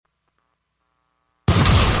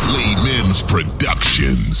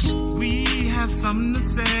Productions. We have something to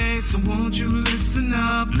say, so won't you listen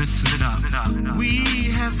up? Listen up.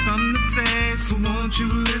 We have something to say, so won't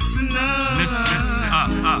you listen up? Listen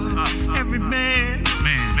up. Every man,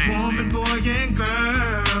 woman, boy, and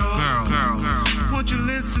girl. Won't you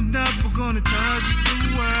listen up? We're gonna touch the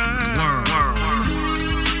world.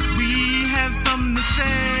 We have something to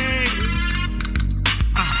say,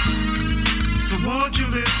 so won't you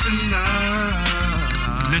listen up?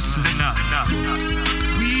 Listen up.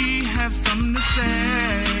 We have something to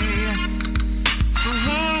say, so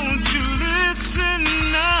won't you listen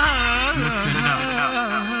up? Listen up.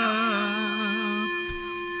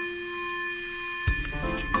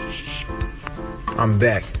 I'm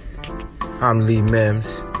back. I'm Lee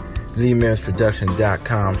Mims.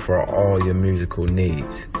 LeeMimsProduction.com for all your musical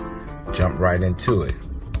needs. Jump right into it.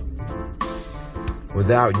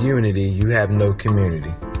 Without unity, you have no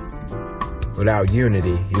community. Without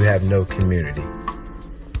unity, you have no community.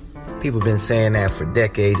 People have been saying that for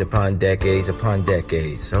decades upon decades upon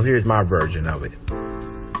decades. So here's my version of it.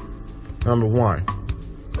 Number one,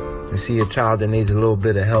 you see a child that needs a little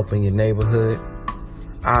bit of help in your neighborhood.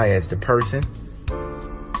 I, as the person,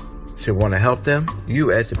 should want to help them.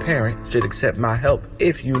 You, as the parent, should accept my help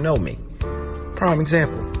if you know me. Prime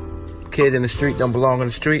example. Kid in the street don't belong in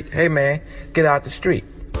the street. Hey man, get out the street.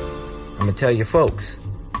 I'm gonna tell you folks.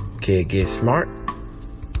 Kid gets smart.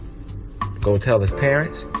 Go tell his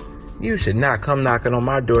parents. You should not come knocking on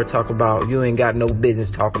my door talk about you ain't got no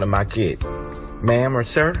business talking to my kid. Ma'am or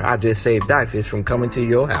sir, I just saved DIFIS from coming to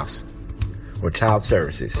your house. Or child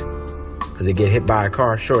services. Because they get hit by a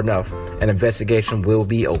car, sure enough, an investigation will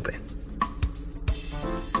be open.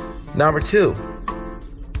 Number two,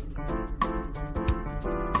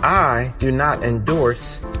 I do not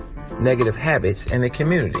endorse negative habits in the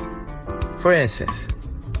community. For instance,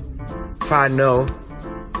 if I know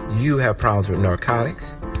you have problems with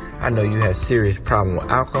narcotics, I know you have serious problem with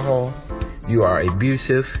alcohol, you are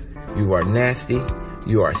abusive, you are nasty,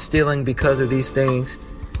 you are stealing because of these things,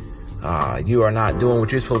 you are not doing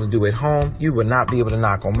what you're supposed to do at home, you will not be able to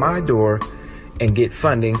knock on my door and get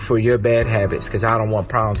funding for your bad habits, because I don't want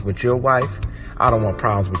problems with your wife, I don't want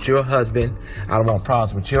problems with your husband, I don't want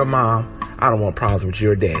problems with your mom, I don't want problems with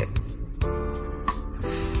your dad.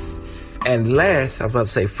 And last, I was about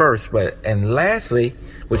to say first, and lastly,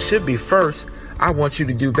 which should be first, I want you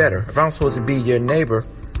to do better. If I'm supposed to be your neighbor,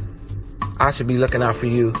 I should be looking out for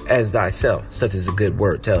you as thyself, such as the good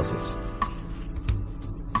word tells us.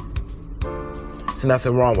 There's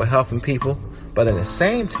nothing wrong with helping people, but in the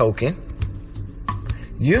same token,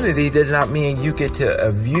 unity does not mean you get to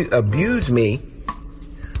abuse me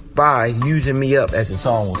by using me up, as the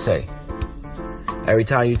song will say. Every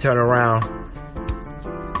time you turn around,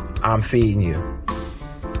 I'm feeding you.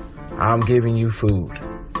 I'm giving you food.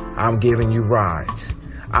 I'm giving you rides.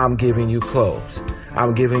 I'm giving you clothes.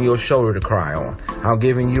 I'm giving you a shoulder to cry on. I'm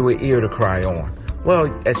giving you an ear to cry on.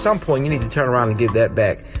 Well, at some point, you need to turn around and give that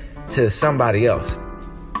back to somebody else.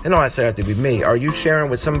 It don't necessarily have to be me. Are you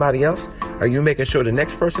sharing with somebody else? Are you making sure the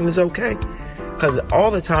next person is okay? Because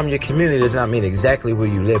all the time, your community does not mean exactly where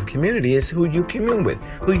you live. Community is who you commune with,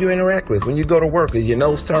 who you interact with. When you go to work, is your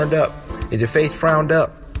nose turned up? Is your face frowned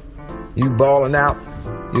up? You balling out?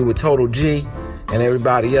 You with total G, and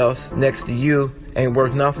everybody else next to you ain't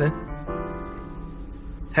worth nothing?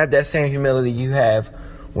 Have that same humility you have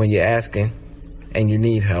when you're asking and you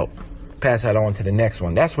need help. Pass that on to the next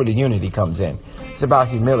one. That's where the unity comes in. It's about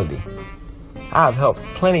humility. I've helped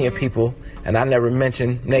plenty of people, and I never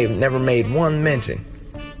made one mention.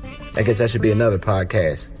 I guess that should be another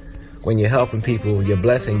podcast. When you're helping people, your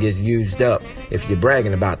blessing gets used up if you're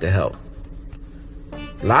bragging about the help.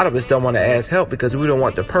 A lot of us don't want to ask help because we don't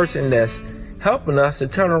want the person that's helping us to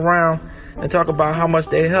turn around and talk about how much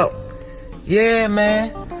they help. Yeah,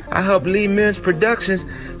 man, I helped Lee Mims Productions.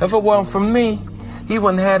 If it wasn't for me, he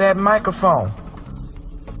wouldn't have that microphone.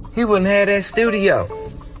 He wouldn't have that studio.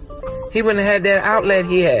 He wouldn't have had that outlet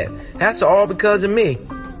he had. That's all because of me.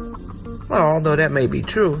 Well, although that may be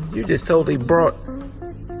true, you just totally brought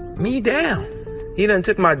me down. He done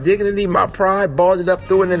took my dignity, my pride, balled it up,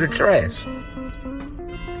 threw it in the trash.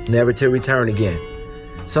 Never to return again.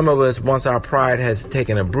 Some of us, once our pride has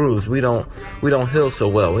taken a bruise, we don't heal so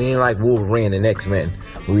well. We ain't like Wolverine and X-Men,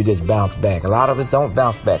 where we just bounce back. A lot of us don't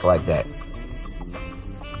bounce back like that.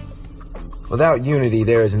 Without unity,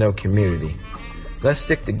 there is no community. Let's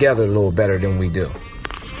stick together a little better than we do.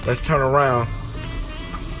 Let's turn around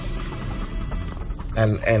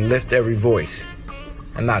and lift every voice.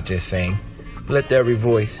 And not just sing. Lift every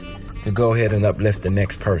voice to go ahead and uplift the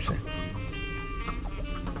next person.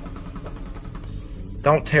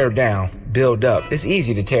 Don't tear down, build up. It's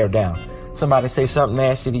easy to tear down. somebody say something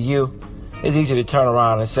nasty to you, it's easy to turn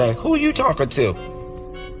around and say, who you talking to?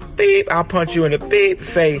 Beep, I'll punch you in the beep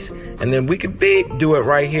face, and then we can beep, do it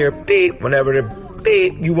right here, beep, whenever the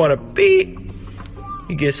beep, you want to beep.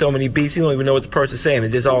 You get so many beeps, you don't even know what the person's saying. It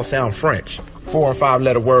just all sound French. 4 and 5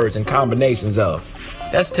 letter words and combinations of.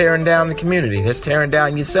 That's tearing down the community. That's tearing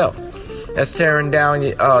down yourself. That's tearing down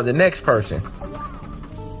the next person.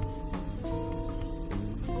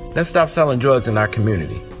 Let's stop selling drugs in our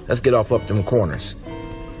community. Let's get off up them corners.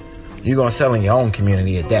 You're going to sell in your own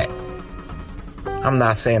community at that. I'm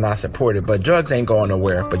not saying I support it, but drugs ain't going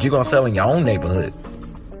nowhere. But you're going to sell in your own neighborhood.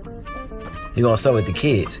 You're going to sell it to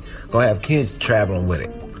kids. Going to have kids traveling with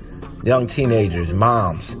it. Young teenagers,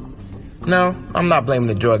 moms. No, I'm not blaming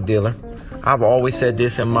the drug dealer. I've always said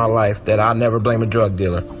this in my life, that I never blame a drug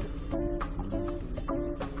dealer.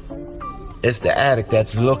 It's the addict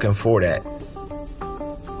that's looking for that.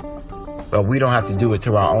 But we don't have to do it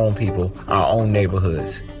to our own people, our own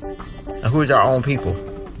neighborhoods. And who is our own people?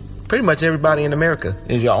 Pretty much everybody in America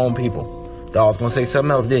is your own people. I was going to say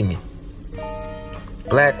something else, didn't you?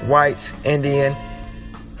 Black, whites, Indian,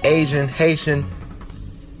 Asian, Haitian.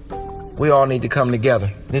 We all need to come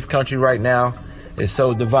together. This country right now is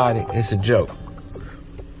so divided, it's a joke.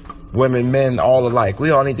 Women, men, all alike.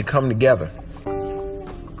 We all need to come together.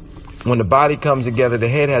 When the body comes together, the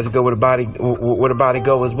head has to go where the body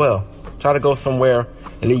go as well. Try to go somewhere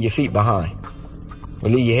and leave your feet behind. Or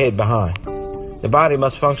leave your head behind. The body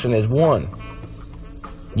must function as one.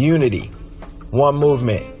 Unity. One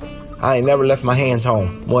movement. I ain't never left my hands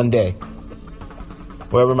home one day.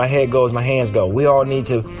 Wherever my head goes, my hands go. We all need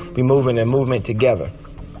to be moving in movement together.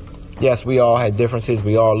 Yes, we all have differences.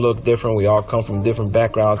 We all look different. We all come from different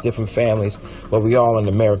backgrounds, different families. But we all in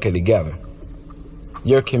America together.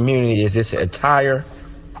 Your community is this entire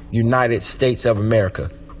United States of America.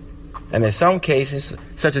 And in some cases,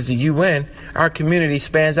 such as the UN, our community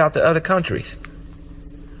spans out to other countries.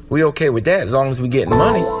 We okay with that as long as we getting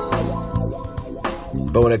money.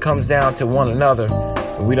 But when it comes down to one another,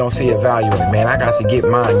 we don't see a value in it. Man, I got to get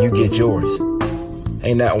mine, you get yours.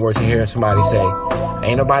 Ain't nothing worse than hearing somebody say,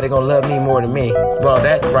 ain't nobody gonna love me more than me. Well,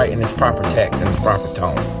 that's right in its proper text and its proper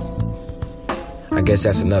tone. I guess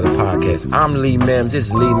that's another podcast. I'm Lee Mims. This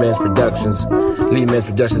is Lee Mims Productions.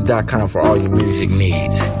 LeeMimsProductions.com for all your music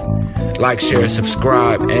needs. Like, share,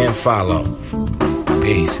 subscribe, and follow.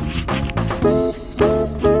 Peace.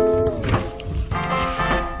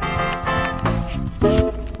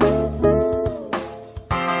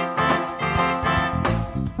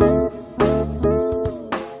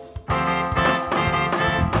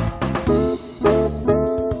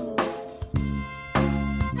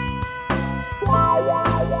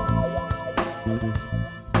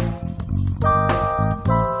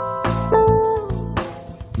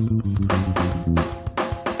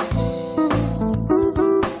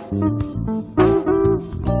 Mm-hmm.